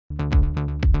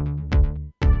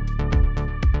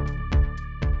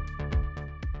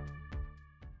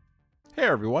Hey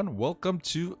everyone, welcome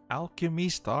to Alchemy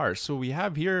Star. So we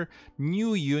have here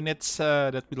new units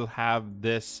that we'll have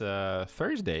this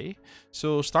Thursday.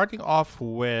 So starting off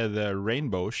with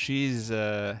Rainbow, she's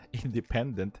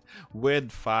independent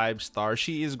with 5 stars.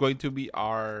 She is going to be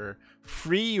our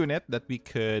free unit that we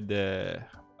could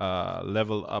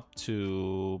level up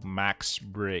to max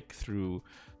breakthrough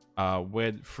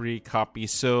with free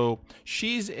copies. So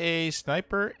she's a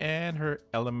sniper, and her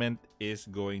element is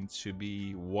going to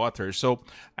be water. So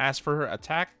as for her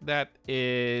attack, that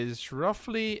is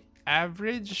roughly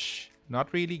average,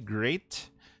 not really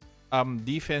great.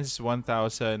 Defense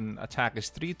 1000, attack is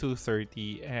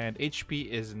 3230, and HP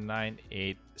is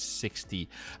 9860.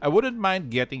 I wouldn't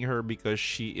mind getting her because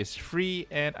she is free,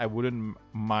 and I wouldn't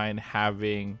mind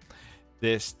having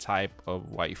this type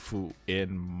of waifu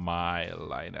in my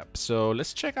lineup. So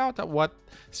let's check out what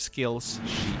skills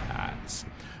she has.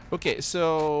 Okay,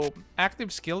 so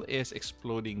active skill is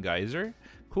Exploding Geyser.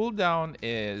 Cooldown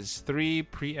is 3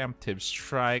 Preemptive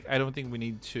Strike. I don't think we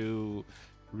need to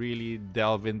really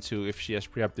delve into if she has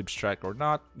Preemptive Strike or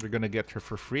not. We're gonna get her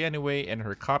for free anyway, and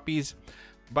her copies.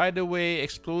 By the way,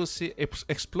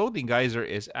 Exploding Geyser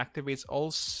is activates all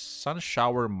Sun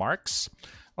Shower marks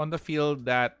on the field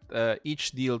that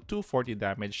each deal 240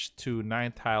 damage to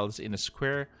 9 tiles in a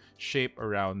square shape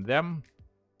around them.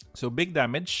 So big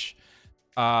damage,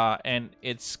 and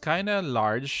it's kind of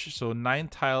large. So 9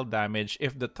 tile damage.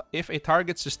 If a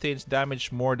target sustains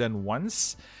damage more than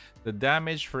once, the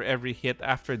damage for every hit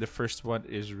after the first one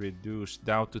is reduced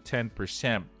down to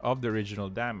 10% of the original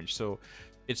damage. So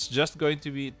it's just going to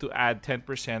be to add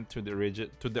 10% to the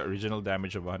original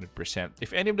damage of 100%.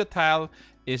 If any of the tile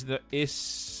if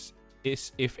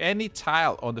any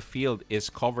tile on the field is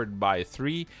covered by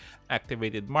 3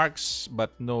 activated marks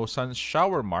but no sun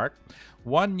shower mark,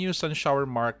 1 new sun shower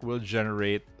mark will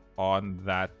generate on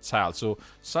that tile. So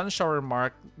sun shower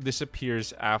mark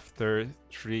disappears after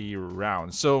 3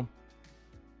 rounds. So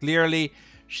clearly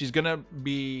she's gonna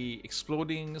be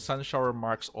exploding sun shower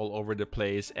marks all over the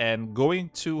place, and going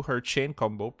to her chain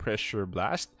combo, Pressure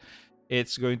Blast.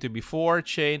 It's going to be 4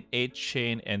 chain, 8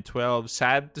 chain, and 12.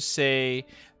 Sad to say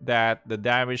that the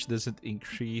damage doesn't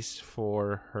increase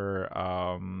for her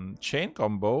chain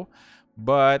combo,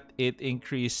 but it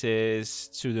increases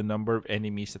to the number of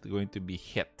enemies that are going to be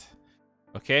hit.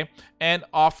 Okay, and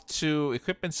off to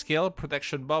equipment skill,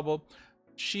 Protection Bubble.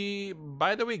 She,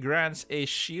 by the way, grants a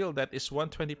shield that is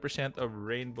 120% of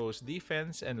Rainbow's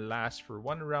defense and lasts for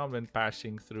 1 round when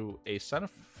passing through a sun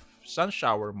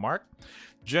shower mark.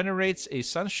 Generates a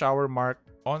sun shower mark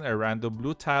on a random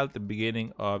blue tile at the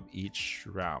beginning of each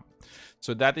round.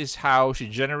 So that is how she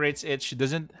generates it. She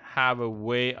doesn't have a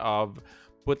way of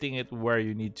putting it where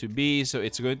you need to be, so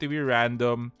it's going to be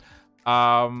random.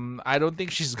 I don't think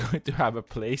she's going to have a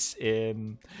place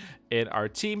in our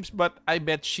teams, but I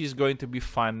bet she's going to be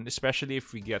fun, especially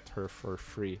if we get her for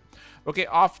free. Okay,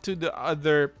 off to the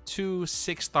other 2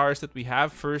 6-stars that we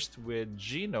have. First with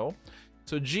Jeno.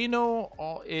 So Jeno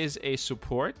is a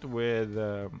support with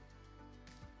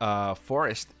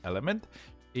forest element.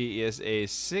 He is a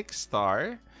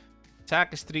 6-star.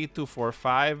 Attack is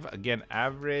 3245. Again,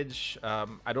 average.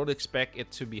 I don't expect it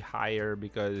to be higher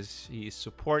because he's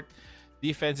support.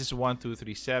 Defense is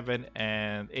 1237,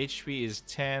 and HP is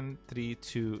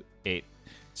 10328.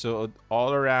 So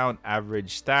all around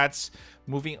average stats.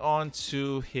 Moving on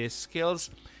to his skills.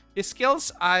 His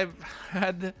skills, I've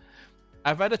had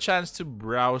a chance to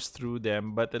browse through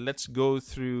them, but let's go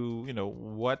through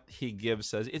what he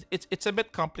gives us. It's a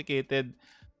bit complicated.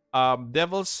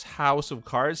 Devil's House of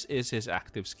Cards is his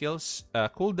active skills.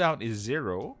 Cooldown is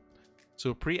 0.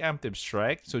 So Preemptive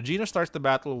Strike. So Jeno starts the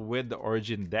battle with the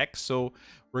Origin deck. So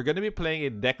we're going to be playing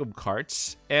a deck of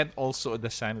cards and also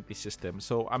the Sanity system.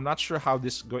 So I'm not sure how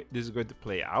this is going to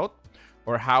play out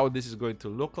or how this is going to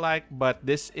look like, but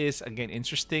this is again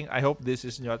interesting. I hope this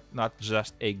is not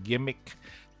just a gimmick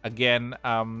again.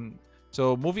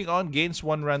 So moving on, gains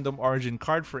 1 random Origin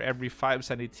card for every 5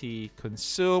 sanity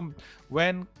consumed.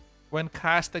 When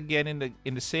cast again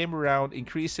in the same round,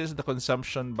 increases the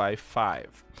consumption by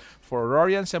 5. For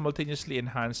Aurorian, simultaneously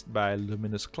enhanced by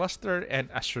Luminous Cluster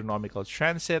and Astronomical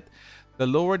Transit. The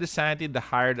lower the sanity, the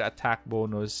higher the attack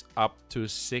bonus, up to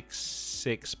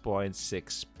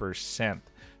 6.6%.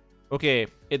 Okay,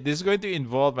 this is going to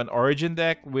involve an Origin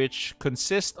deck, which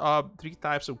consists of 3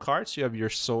 types of cards. You have your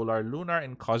Solar, Lunar,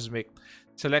 and Cosmic.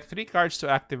 Select 3 cards to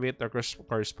activate their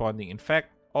corresponding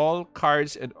effect. All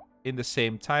cards in the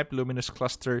same type, Luminous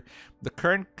Cluster. The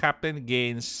current captain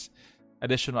gains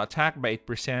additional attack by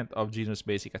 8% of Geno's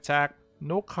basic attack.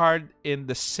 No card in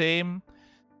the same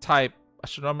type,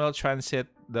 Astronomical Transit,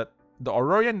 that the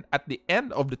Aurorian at the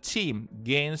end of the team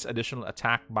gains additional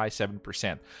attack by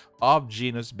 7% of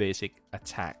Geno's basic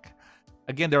attack.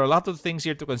 Again, there are a lot of things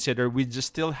here to consider. We just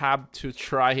still have to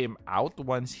try him out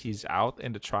once he's out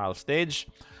in the trial stage.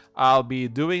 I'll be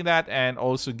doing that and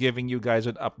also giving you guys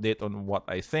an update on what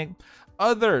I think.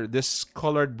 Other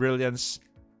discolored brilliance,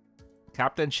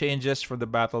 captain changes from the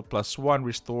battle +1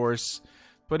 restores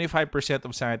 25%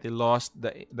 of sanity lost.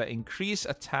 The increased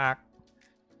attack,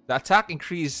 the attack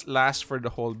increase lasts for the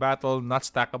whole battle, not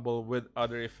stackable with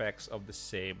other effects of the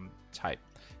same type.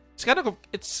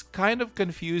 It's kind of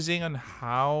confusing on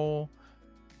how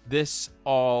this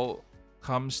all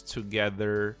comes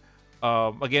together.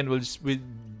 Again, we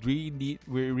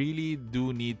really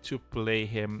do need to play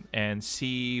him and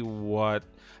see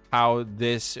how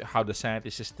the sanity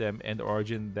system and the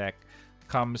origin deck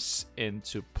comes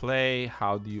into play.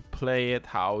 How do you play it?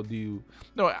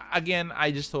 No, again, I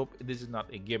just hope this is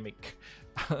not a gimmick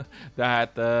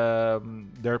that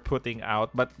they're putting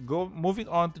out. But moving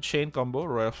on to chain combo,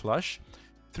 Royal Flush.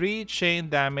 3 chain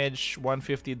damage,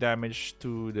 150 damage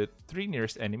to the 3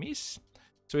 nearest enemies.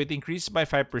 So it increased by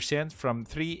 5% from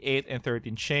 3, 8, and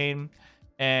 13 chain.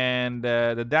 And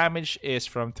the damage is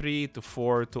from 3 to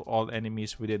 4 to all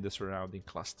enemies within the surrounding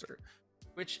cluster,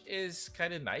 which is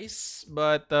kind of nice,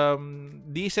 but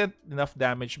decent enough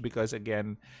damage because,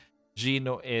 again,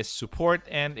 Jeno is support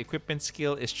and equipment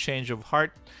skill is Change of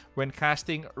Heart. When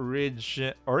casting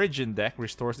Origin deck,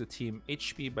 restores the team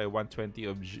HP by 120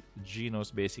 of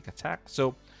Geno's basic attack.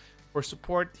 So for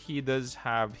support, he does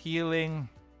have healing.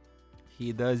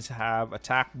 He does have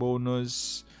attack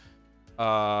bonus.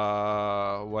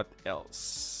 What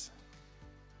else?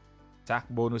 Attack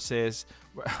bonuses.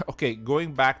 Okay,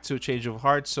 going back to Change of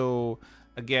Heart. So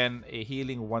again, a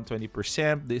healing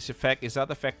 120%. This effect is not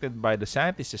affected by the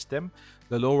sanity system.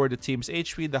 The lower the team's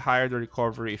HP, the higher the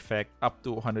recovery effect, up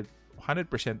to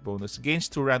 100% bonus. Gains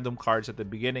 2 random cards at the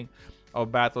beginning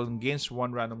of battle and gains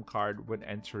 1 random card when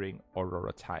entering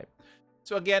Aurora type.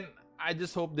 So again, I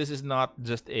just hope this is not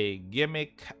just a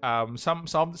gimmick. Some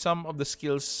of the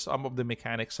skills, some of the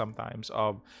mechanics sometimes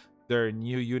of their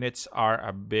new units are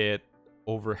a bit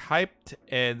overhyped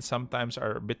and sometimes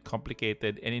are a bit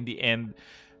complicated, and in the end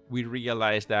we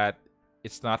realize that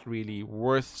it's not really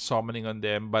worth summoning on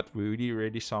them, but we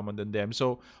really summoned on them.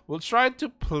 So we'll try to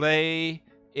play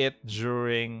it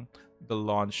during the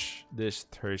launch this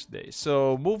Thursday.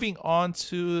 So moving on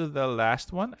to the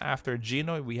last one after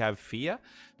Jeno, we have Fia.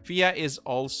 Fia is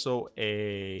also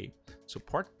a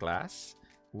support class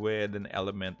with an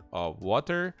element of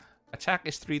water. Attack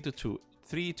is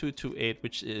 3228,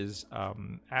 which is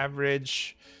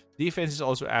average. Defense is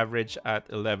also average at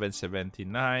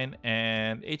 1179,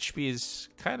 and HP is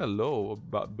kind of low,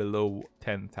 but below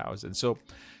 10,000. So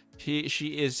she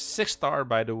is 6-star,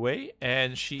 by the way,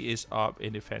 and she is of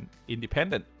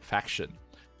independent faction.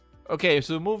 Okay,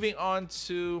 so moving on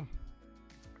to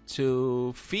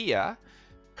Fia.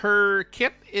 Her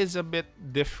kit is a bit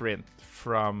different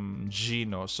from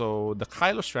Jeno. So the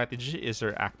Kylo strategy is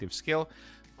her active skill.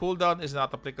 Cooldown is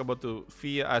not applicable to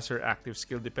Fia as her active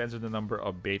skill depends on the number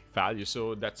of bait value.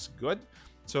 So that's good.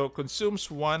 So consumes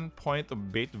 1 point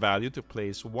of bait value to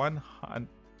place 1 hunt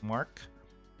mark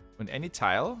on any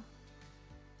tile.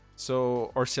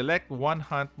 So, or select 1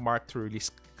 hunt mark to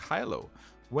release Kylo.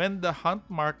 When the hunt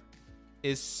mark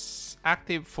is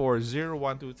active for 0,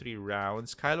 1, 2, 3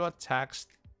 rounds, Kylo attacks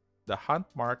the hunt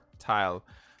mark tile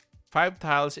 5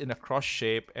 tiles in a cross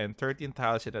shape and 13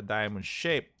 tiles in a diamond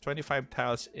shape, 25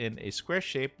 tiles in a square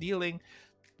shape, dealing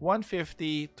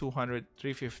 150, 200,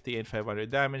 350, and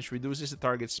 500 damage. Reduces the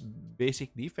target's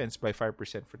basic defense by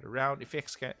 5% for the round.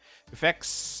 Effects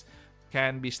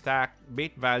can be stacked.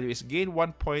 Bait value is gain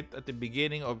 1 point at the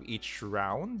beginning of each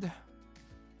round.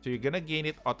 So you're gonna gain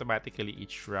it automatically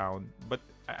each round, but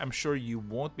I'm sure you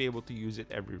won't be able to use it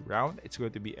every round. It's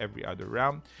going to be every other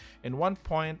round. And 1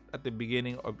 point at the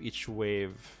beginning of each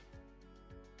wave,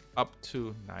 up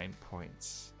to 9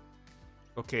 points.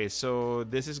 Okay, so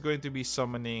this is going to be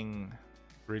summoning,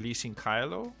 releasing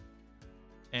Kylo,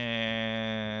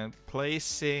 and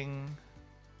placing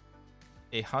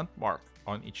a hunt mark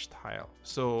on each tile.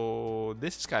 So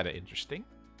this is kind of interesting.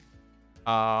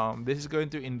 This is going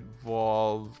to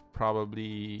involve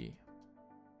probably,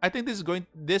 I think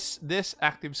this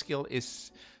active skill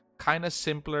is kind of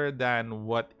simpler than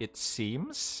what it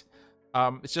seems.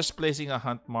 It's just placing a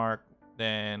hunt mark,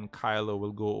 then Kylo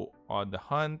will go on the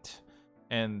hunt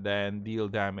and then deal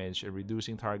damage and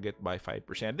reducing target by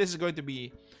 5%. This is going to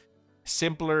be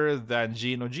simpler than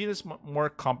Jeno. Jeno is more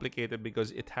complicated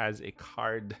because it has a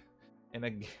card, and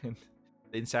again,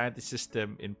 the insanity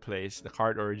system in place, the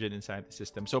card origin insanity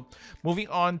system. So moving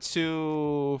on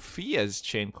to Fia's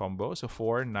chain combo, so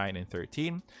 4, 9, and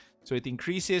 13. So it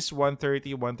increases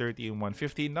 130, 130, and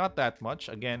 150. Not that much.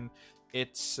 Again,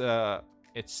 it's what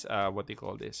do you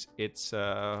call this? It's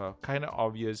kind of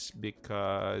obvious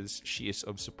because she is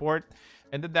of support,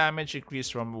 and the damage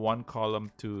increased from 1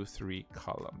 column to 3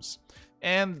 columns.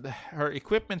 And her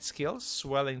equipment skills,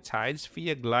 Swelling Tides.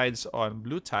 Fia glides on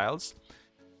blue tiles,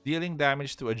 dealing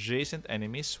damage to adjacent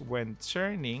enemies. When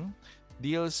turning,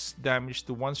 deals damage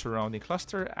to one surrounding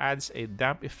cluster, adds a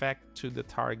damp effect to the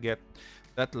target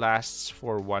that lasts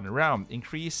for 1 round,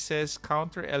 increases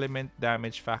counter element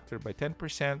damage factor by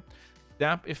 10%,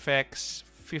 damp effects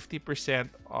 50%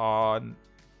 on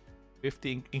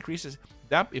 50 increases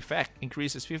damp effect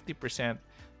increases 50%,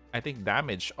 I think,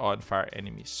 damage on fire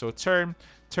enemies. So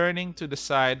turning to the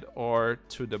side or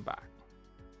to the back.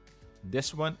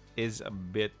 This one is a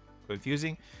bit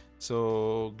confusing.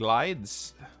 So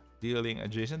glides, dealing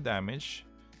adjacent damage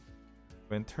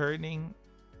when turning.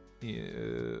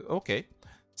 Okay,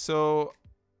 so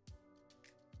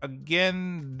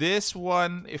again, this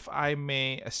one, if I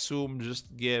may assume,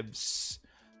 just gives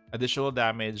additional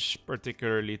damage,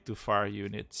 particularly to fire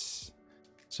units.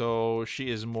 So she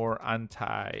is more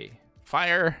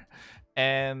anti-fire.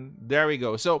 And there we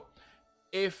go. So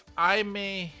if I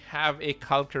may have a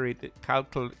calculated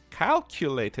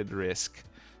risk,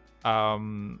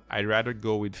 I'd rather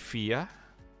go with Fia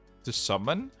to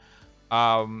summon.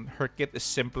 Her kit is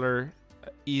simpler,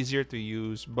 easier to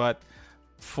use, but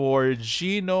for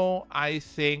Jeno, I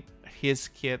think his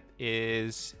kit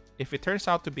is, if it turns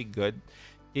out to be good,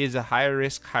 is a high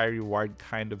risk, high reward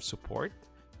kind of support.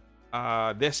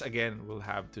 This again we'll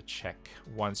have to check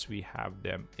once we have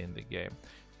them in the game.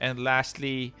 And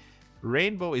lastly,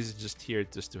 Rainbow is just here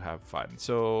just to have fun.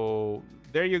 So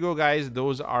there you go, guys.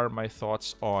 Those are my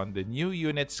thoughts on the new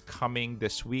units coming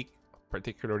this week,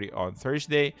 particularly on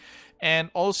Thursday.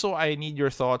 And also, I need your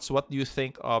thoughts. What do you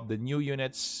think of the new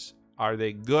units? Are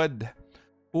they good?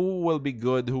 Who will be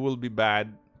good? Who will be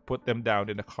bad? Put them down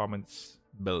in the comments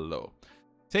below.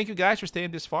 Thank you guys for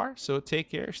staying this far. So take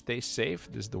care, stay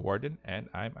safe. This is the Warden, and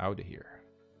I'm out of here.